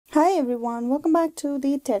Hi everyone, welcome back to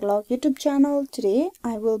the Tedlock YouTube channel. Today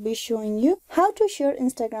I will be showing you how to share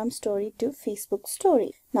Instagram story to Facebook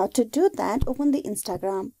story. Now to do that, open the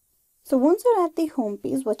Instagram. So once you're at the home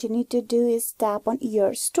page, what you need to do is tap on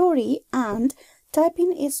your story and type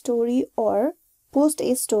in a story or post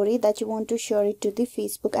a story that you want to share it to the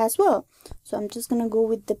Facebook as well. So I'm just gonna go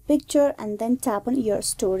with the picture and then tap on your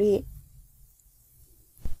story.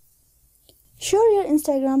 Share your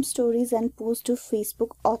Instagram stories and post to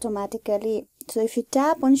Facebook automatically. So if you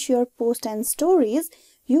tap on share post and stories,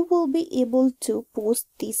 you will be able to post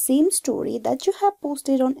the same story that you have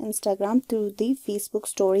posted on Instagram through the Facebook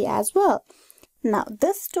story as well. Now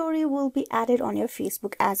this story will be added on your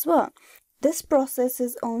Facebook as well. This process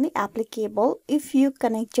is only applicable if you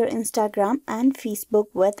connect your Instagram and Facebook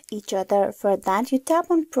with each other. For that, you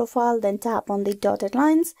tap on profile, then tap on the dotted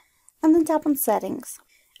lines and then tap on settings.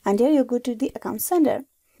 And here you go to the account center.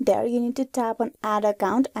 There you need to tap on add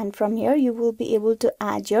account, and from here you will be able to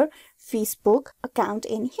add your Facebook account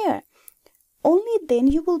in here. Only then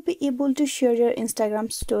you will be able to share your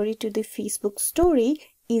Instagram story to the Facebook story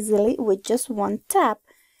easily with just one tap.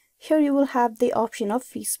 Here you will have the option of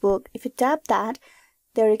Facebook. If you tap that,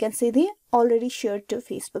 there you can see the already shared to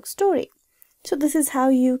Facebook story. So this is how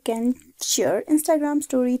you can share Instagram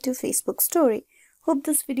story to Facebook story. Hope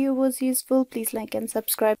this video was useful. Please like and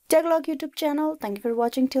subscribe to Tedlock YouTube channel. Thank you for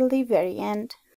watching till the very end.